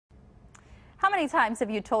How many times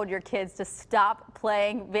have you told your kids to stop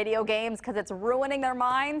playing video games because it's ruining their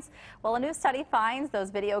minds? Well, a new study finds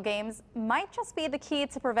those video games might just be the key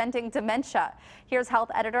to preventing dementia. Here's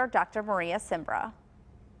health editor Dr. Maria Simbra.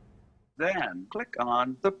 Then click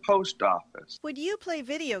on the post office. Would you play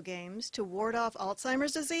video games to ward off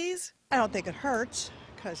Alzheimer's disease? I don't think it hurts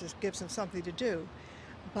because it gives them something to do,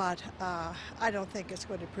 but I don't think it's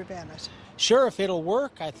going to prevent it. Sure, if it'll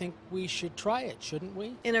work, I think we should try it, shouldn't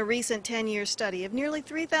we? In a recent 10-year study of nearly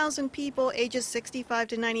 3,000 people ages 65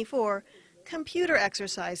 to 94, computer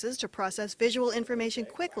exercises to process visual information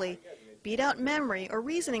quickly beat out memory or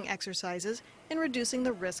reasoning exercises in reducing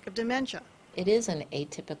the risk of dementia. It is an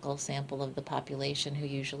atypical sample of the population who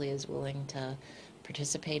usually is willing to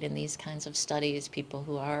participate in these kinds of studies, people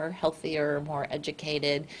who are healthier, more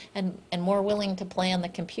educated, and more willing to play on the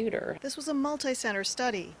computer. This was a multi-center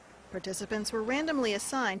study. Participants were randomly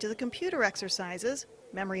assigned to the computer exercises,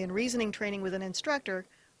 memory and reasoning training with an instructor,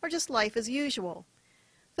 or just life as usual.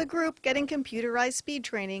 The group getting computerized speed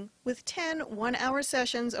training with 10 one-hour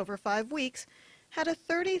sessions over 5 weeks had a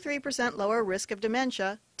 33% lower risk of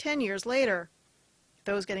dementia 10 years later.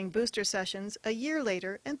 Those getting booster sessions a year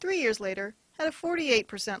later and 3 years later had a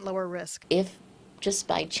 48% lower risk. If just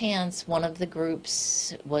by chance one of the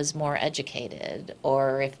groups was more educated,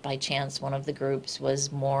 or if by chance one of the groups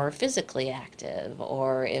was more physically active,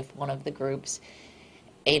 or if one of the groups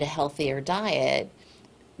ate a healthier diet,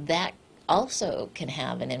 that also can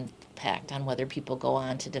have an impact on whether people go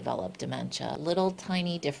on to develop dementia. Little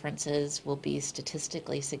tiny differences will be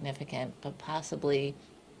statistically significant, but possibly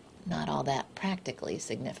not all that practically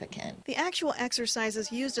significant. The actual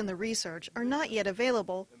exercises used in the research are not yet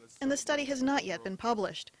available, and the study has not yet been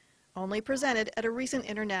published, only presented at a recent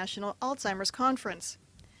international Alzheimer's conference.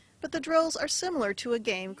 But the drills are similar to a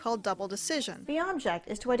game called Double Decision. The object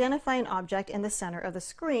is to identify an object in the center of the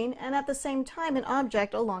screen and at the same time an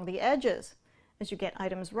object along the edges. As you get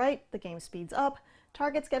items right, the game speeds up,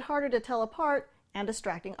 targets get harder to tell apart, and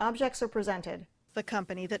distracting objects are presented. The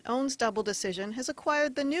company that owns Double Decision has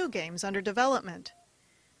acquired the new games under development.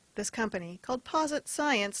 This company, called Posit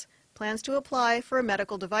Science, plans to apply for a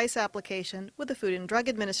medical device application with the Food and Drug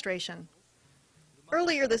Administration.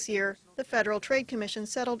 Earlier this year, the Federal Trade Commission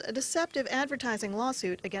settled a deceptive advertising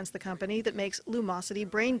lawsuit against the company that makes Lumosity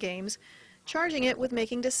brain games, charging it with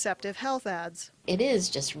making deceptive health ads. It is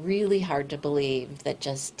just really hard to believe that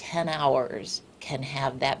just 10 hours can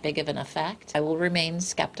have that big of an effect. I will remain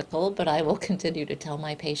skeptical, but I will continue to tell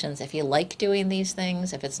my patients, if you like doing these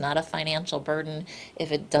things, if it's not a financial burden,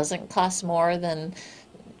 if it doesn't cost more than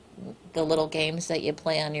the little games that you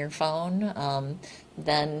play on your phone,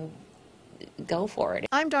 then go for it.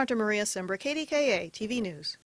 I'm Dr. Maria Simbra, KDKA-TV News.